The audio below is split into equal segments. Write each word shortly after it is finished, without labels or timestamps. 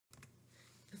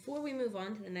before we move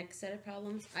on to the next set of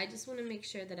problems, I just want to make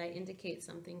sure that I indicate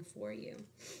something for you.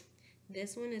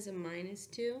 This one is a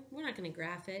 -2. We're not going to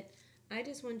graph it. I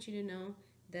just want you to know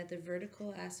that the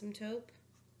vertical asymptote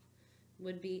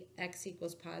would be x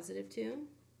equals +2.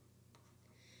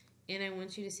 And I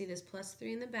want you to see this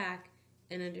 +3 in the back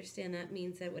and understand that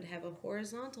means that it would have a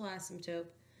horizontal asymptote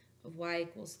of y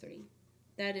equals 3.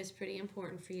 That is pretty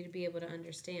important for you to be able to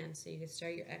understand. So you can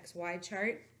start your xy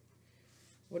chart.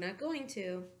 We're not going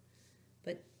to,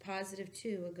 but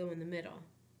 +2 will go in the middle.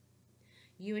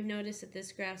 You would notice that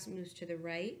this graph moves to the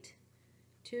right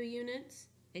 2 units,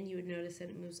 and you would notice that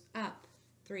it moves up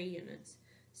 3 units.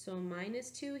 So a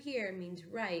 -2 here means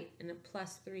right, and a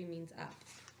 +3 means up.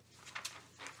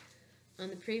 On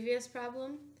the previous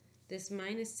problem, this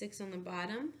 -6 on the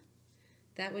bottom,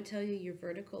 that would tell you your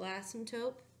vertical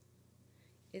asymptote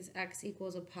is x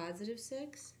equals a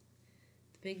 +6.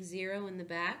 The big 0 in the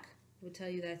back would tell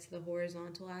you that's the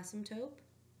horizontal asymptote,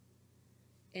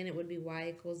 and it would be y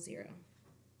equals 0.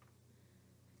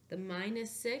 The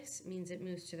 -6 means it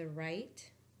moves to the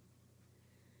right,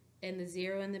 and the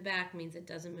 0 in the back means it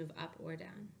doesn't move up or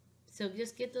down. So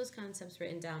just get those concepts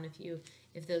written down if you're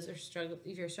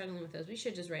struggling with those. We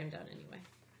should just write them down anyway.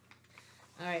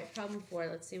 All right, problem 4.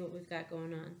 Let's see what we've got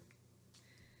going on.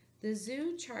 The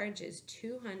zoo charges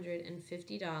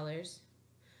 $250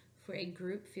 for a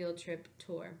group field trip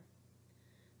tour.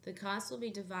 The cost will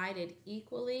be divided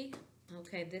equally.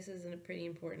 Okay, this is a pretty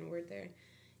important word there.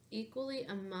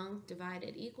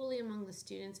 Divided equally among the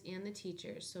students and the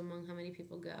teachers, so among how many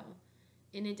people go.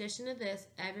 In addition to this,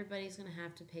 everybody's going to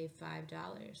have to pay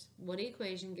 $5. What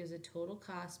equation gives a total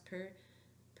cost per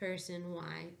person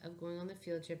y of going on the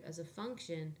field trip as a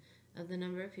function of the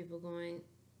number of people going?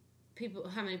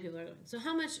 How many people are going? So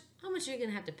how much are you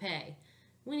going to have to pay?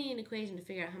 We need an equation to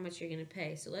figure out how much you're going to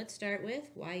pay. So let's start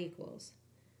with y equals.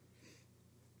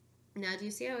 Now, do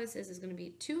you see how it says it's going to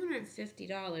be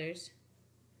 $250?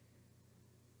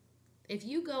 If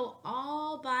you go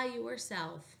all by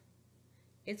yourself,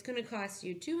 it's going to cost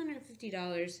you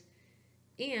 $250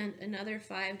 and another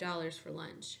 $5 for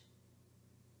lunch.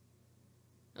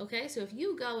 Okay, so if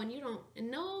you go and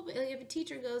if a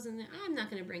teacher goes and I'm not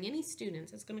going to bring any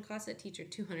students, it's going to cost that teacher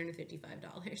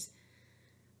 $255.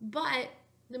 But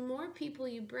the more people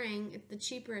you bring, the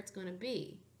cheaper it's going to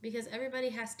be because everybody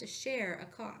has to share a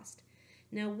cost.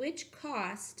 Now, which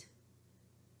cost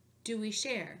do we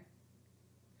share?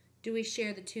 Do we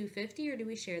share the $250 or do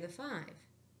we share the $5?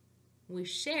 We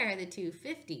share the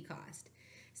 $250 cost.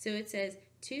 So it says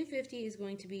 $250 is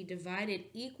going to be divided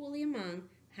equally among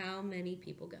how many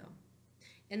people go.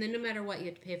 And then no matter what, you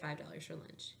have to pay $5 for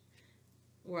lunch.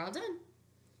 We're all done.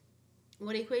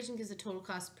 What equation gives the total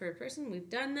cost per person? We've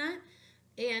done that.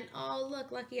 And oh, look,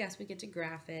 lucky us, we get to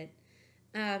graph it.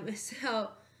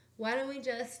 So why don't we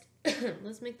just,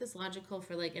 let's make this logical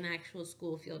for like an actual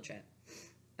school field trip.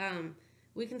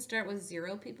 We can start with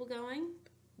 0 people going,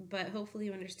 but hopefully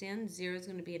you understand 0 is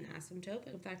going to be an asymptote.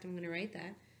 In fact, I'm going to write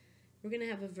that. We're going to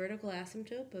have a vertical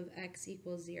asymptote of x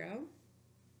equals 0.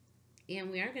 And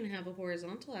we are going to have a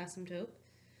horizontal asymptote.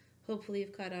 Hopefully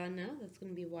you've caught on now. That's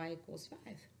going to be y equals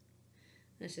 5.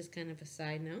 That's just kind of a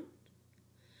side note.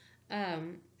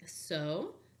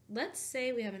 So let's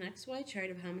say we have an XY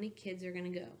chart of how many kids are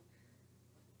going to go.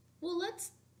 Well,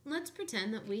 let's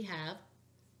pretend that we have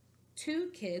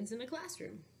 2 kids in a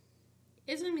classroom.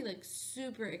 It's going to be like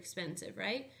super expensive,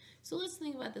 right? So let's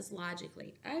think about this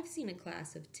logically. I've seen a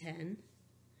class of 10.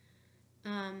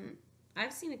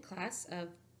 I've seen a class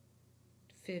of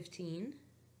 15,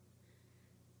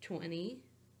 20,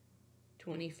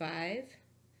 25.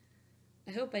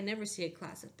 I hope I never see a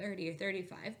class of 30 or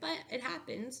 35, but it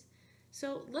happens.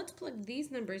 So let's plug these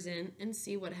numbers in and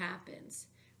see what happens.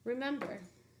 Remember,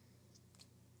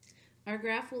 our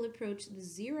graph will approach the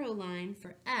 0 line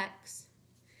for x,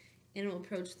 and it will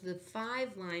approach the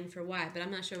 5 line for y, but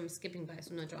I'm not sure I'm skipping by, so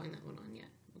I'm not drawing that one on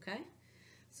yet, okay?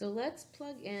 So let's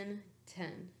plug in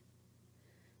 10.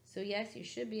 So yes, you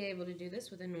should be able to do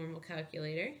this with a normal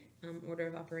calculator, order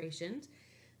of operations.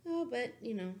 Oh, but,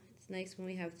 it's nice when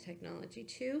we have the technology.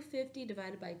 250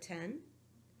 divided by 10,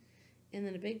 and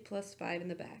then a big plus 5 in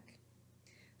the back.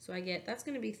 So that's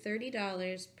going to be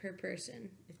 $30 per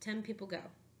person if 10 people go.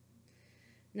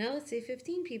 Now let's say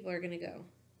 15 people are going to go.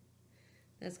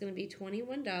 That's going to be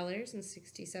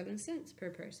 $21.67 per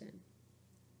person.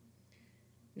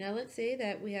 Now let's say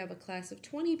that we have a class of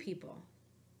 20 people.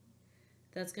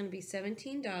 That's going to be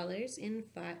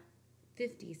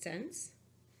 $17.50.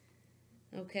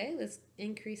 Okay, let's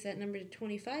increase that number to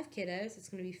 25 kiddos. It's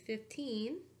going to be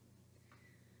 15.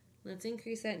 Let's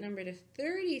increase that number to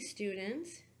 30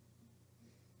 students.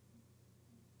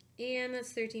 And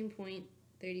that's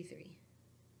 13.33.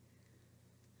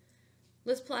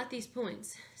 Let's plot these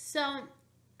points. So,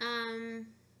 I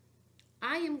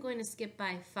am going to skip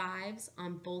by 5s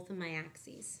on both of my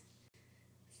axes.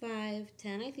 5,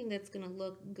 10. I think that's going to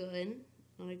look good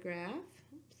on a graph.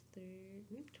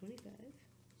 Oops, 25.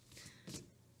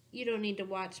 You don't need to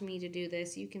watch me to do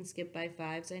this. You can skip by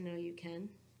 5s. I know you can.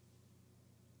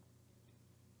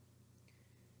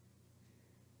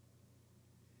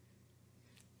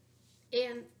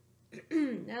 And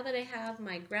now that I have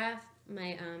my graph,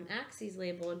 my axes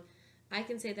labeled, I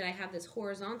can say that I have this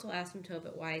horizontal asymptote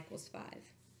at y equals 5.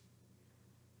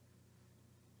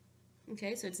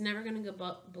 Okay, so it's never going to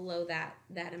go below that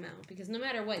amount, because no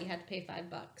matter what, you have to pay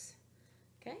 $5.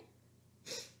 Okay?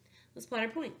 Let's plot our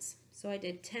points. So I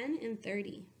did 10 and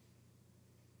 30.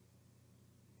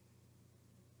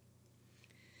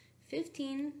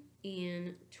 15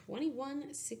 and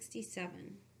 21.67.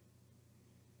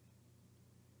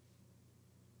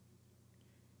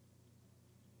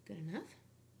 Good enough.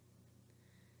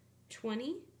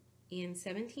 20 and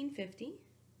 17.50.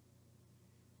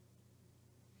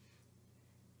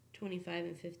 25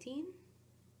 and 15.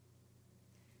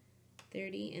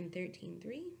 30 and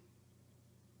 13.3.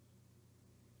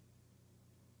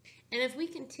 And if we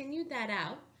continued that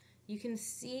out, you can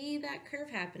see that curve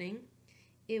happening.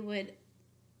 It would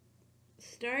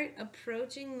start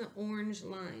approaching the orange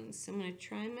lines. So I'm going to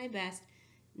try my best.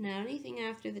 Now anything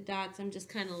after the dots, I'm just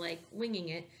kind of like winging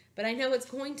it. But I know it's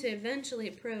going to eventually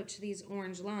approach these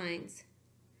orange lines.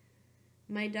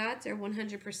 My dots are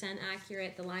 100%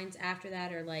 accurate. The lines after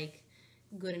that are like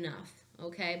good enough.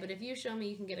 Okay, but if you show me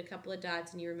you can get a couple of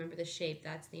dots and you remember the shape,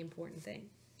 that's the important thing.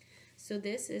 So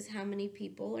this is how many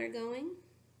people are going.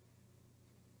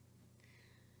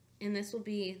 And this will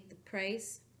be the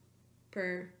price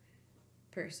per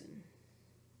person.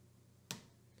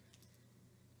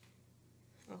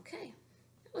 Okay,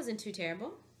 that wasn't too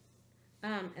terrible.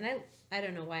 And I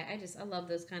don't know why, I love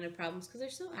those kind of problems because they're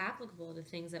so applicable to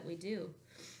things that we do.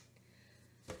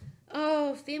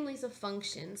 Oh, families of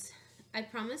functions. I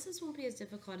promise this won't be as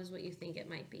difficult as what you think it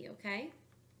might be, okay?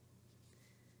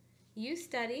 You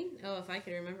studied, oh, if I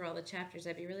could remember all the chapters,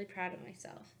 I'd be really proud of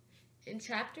myself. In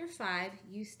chapter 5,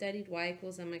 you studied y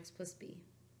equals mx plus b.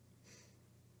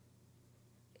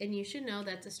 And you should know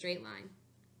that's a straight line.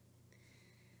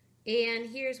 And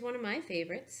here's one of my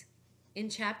favorites. In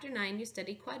chapter 9, you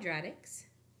studied quadratics.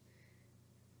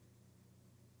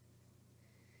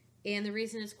 And the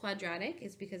reason it's quadratic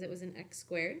is because it was an x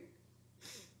squared.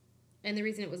 And the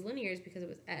reason it was linear is because it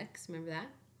was x, remember that?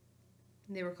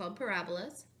 They were called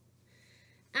parabolas.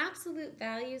 Absolute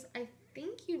values, I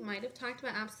think you might have talked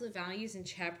about absolute values in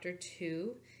chapter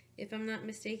 2. If I'm not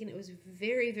mistaken, it was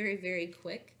very, very, very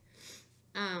quick.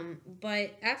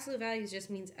 But absolute values just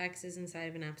means x is inside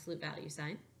of an absolute value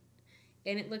sign.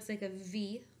 And it looks like a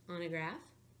V on a graph.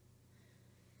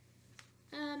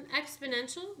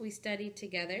 Exponential, we studied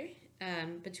together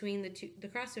between the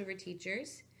crossover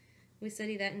teachers. We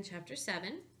studied that in chapter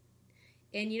 7.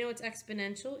 And you know it's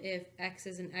exponential if x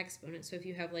is an exponent. So if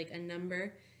you have like a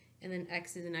number and then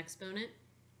x is an exponent.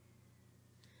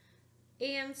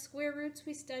 And square roots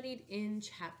we studied in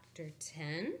chapter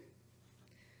 10.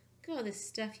 Look at all this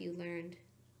stuff you learned.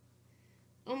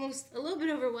 Almost a little bit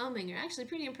overwhelming, or actually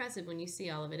pretty impressive when you see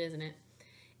all of it, isn't it?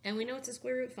 And we know it's a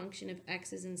square root function if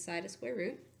x is inside a square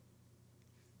root.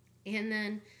 And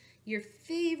then your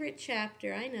favorite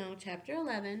chapter, I know, chapter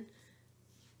 11,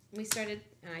 we started,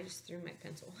 I just threw my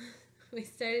pencil. We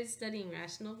started studying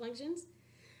rational functions.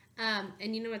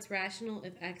 And you know it's rational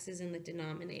if x is in the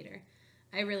denominator.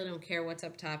 I really don't care what's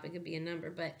up top. It could be a number.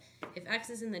 But if x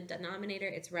is in the denominator,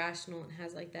 it's rational and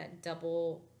has like that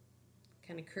double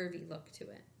kind of curvy look to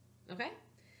it. Okay?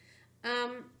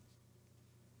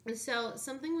 And so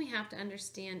something we have to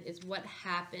understand is what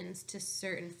happens to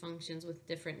certain functions with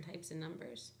different types of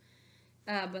numbers.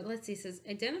 But let's see, it says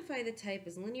identify the type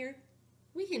as linear.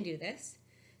 We can do this.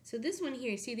 So this one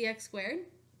here, you see the x squared?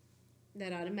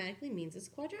 That automatically means it's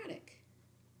quadratic.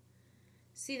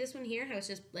 See this one here, how it's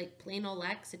just like plain old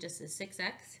x, it just says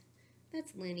 6x?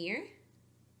 That's linear.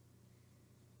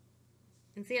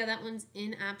 And see how that one's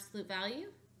in absolute value?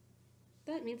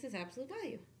 That means it's absolute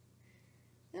value.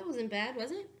 That wasn't bad,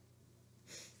 was it?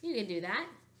 You can do that.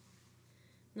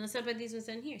 Now let's talk about these ones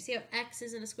down here. See how x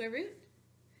is in a square root?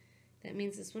 That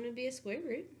means this one would be a square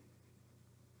root.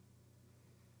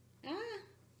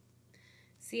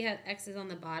 See how x is on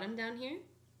the bottom down here?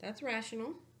 That's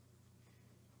rational.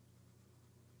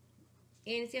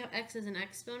 And you see how x is an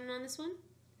exponent on this one?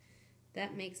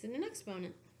 That makes it an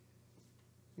exponent.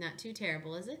 Not too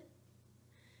terrible, is it?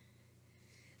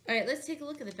 All right, let's take a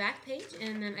look at the back page,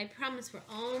 and then I promise we're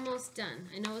almost done.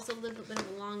 I know it's a little bit of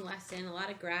a long lesson, a lot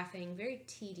of graphing, very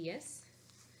tedious.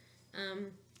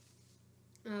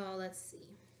 Let's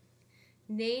see.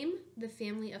 Name the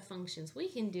family of functions. We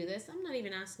can do this. I'm not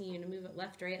even asking you to move it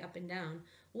left, right, up, and down.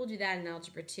 We'll do that in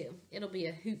Algebra 2. It'll be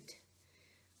a hoot.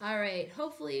 All right,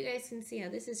 hopefully you guys can see how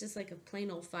this is just like a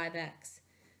plain old 5x.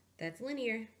 That's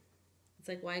linear. It's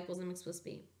like y equals mx plus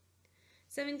b.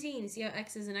 17, see how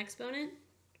x is an exponent?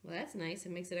 Well, that's nice.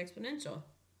 It makes it exponential.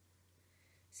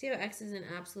 See how x is in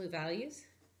absolute values?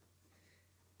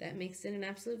 That makes it an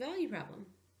absolute value problem.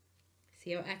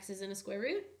 See how x is in a square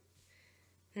root?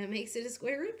 That makes it a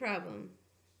square root problem.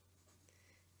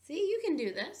 See, you can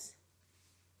do this.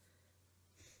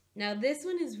 Now this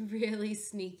one is really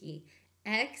sneaky.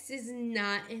 X is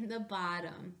not in the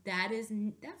bottom.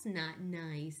 That's not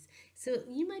nice. So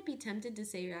you might be tempted to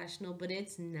say rational, but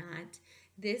it's not.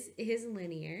 This is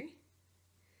linear.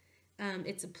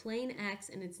 It's a plain X,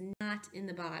 and it's not in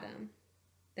the bottom.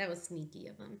 That was sneaky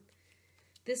of them.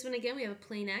 This one, again, we have a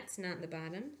plain X, not in the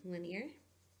bottom, linear.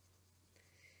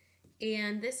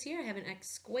 And this here, I have an X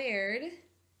squared.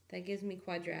 That gives me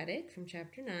quadratic from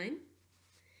chapter 9.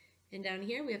 And down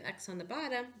here, we have X on the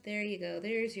bottom. There you go.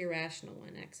 There's your rational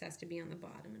one. X has to be on the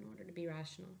bottom in order to be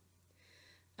rational.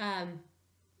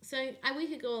 We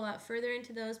could go a lot further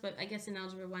into those, but I guess in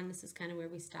Algebra 1, this is kind of where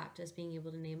we stopped, us being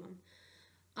able to name them.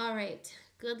 All right,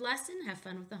 good lesson. Have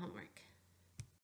fun with the homework.